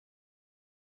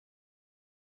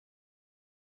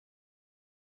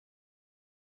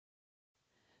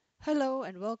Hello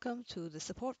and welcome to the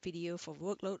support video for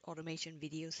Workload Automation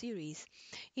video series.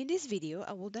 In this video,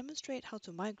 I will demonstrate how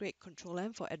to migrate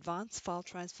Control-M for Advanced File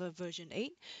Transfer version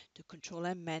 8 to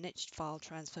Control-M Managed File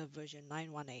Transfer version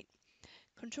 918.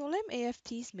 Control-M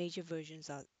AFT's major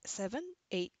versions are 7,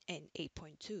 8, and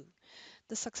 8.2.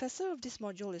 The successor of this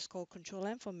module is called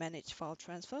Control-M for Managed File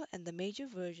Transfer, and the major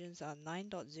versions are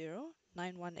 9.0,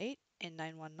 918, and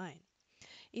 919.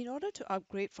 In order to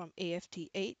upgrade from AFT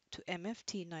 8 to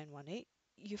MFT 918,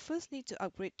 you first need to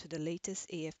upgrade to the latest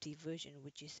AFT version,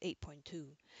 which is 8.2.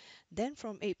 Then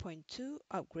from 8.2,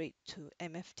 upgrade to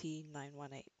MFT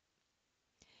 918.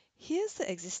 Here's the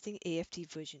existing AFT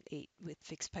version 8 with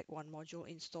FixPack 1 module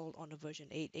installed on the version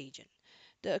 8 agent.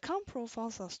 The account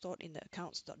profiles are stored in the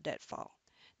accounts.dat file.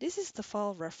 This is the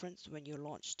file referenced when you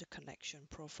launch the connection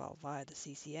profile via the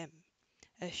CCM.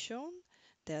 As shown,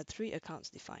 there are 3 accounts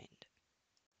defined.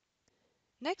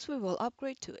 Next, we will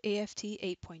upgrade to AFT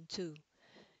 8.2.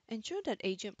 Ensure that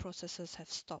agent processes have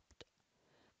stopped.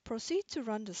 Proceed to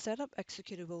run the setup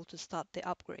executable to start the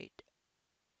upgrade.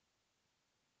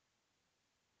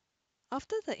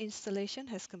 After the installation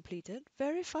has completed,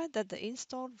 verify that the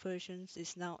installed versions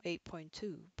is now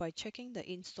 8.2 by checking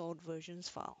the installed versions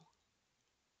file.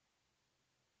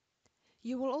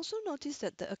 You will also notice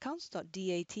that the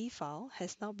accounts.dat file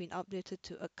has now been updated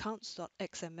to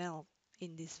accounts.xml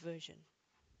in this version.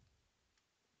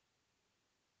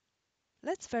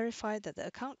 Let's verify that the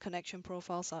account connection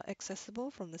profiles are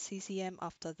accessible from the CCM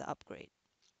after the upgrade.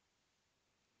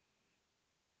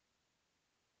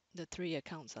 The 3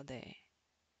 accounts are there.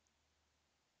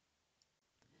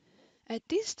 At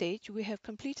this stage, we have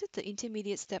completed the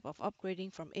intermediate step of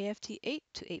upgrading from AFT 8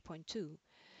 to 8.2.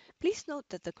 Please note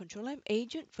that the Control-M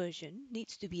agent version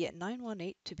needs to be at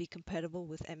 918 to be compatible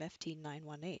with MFT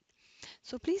 918.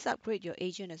 So please upgrade your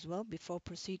agent as well before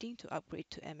proceeding to upgrade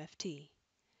to MFT.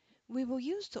 We will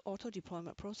use the auto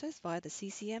deployment process via the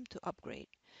CCM to upgrade.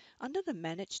 Under the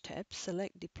Manage tab,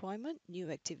 select Deployment New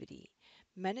Activity,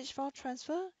 Manage File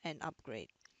Transfer, and Upgrade.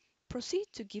 Proceed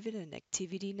to give it an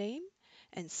activity name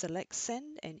and select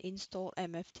Send and Install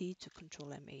MFT to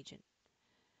Control-M agent.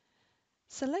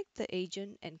 Select the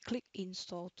agent and click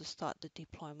Install to start the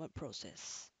deployment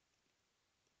process.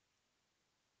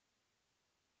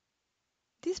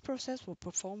 This process will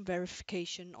perform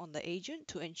verification on the agent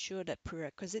to ensure that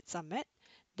prerequisites are met,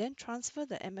 then transfer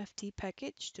the MFT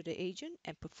package to the agent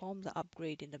and perform the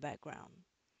upgrade in the background.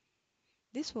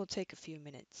 This will take a few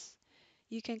minutes.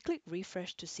 You can click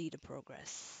Refresh to see the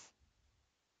progress.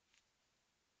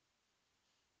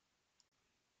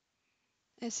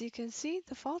 As you can see,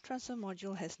 the file transfer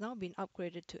module has now been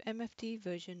upgraded to MFT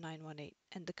version 918,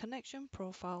 and the connection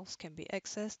profiles can be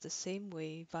accessed the same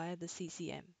way via the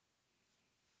CCM.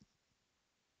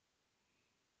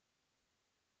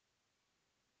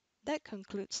 That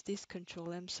concludes this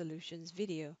Control-M Solutions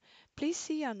video. Please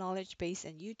see our knowledge base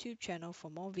and YouTube channel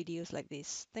for more videos like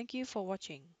this. Thank you for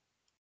watching.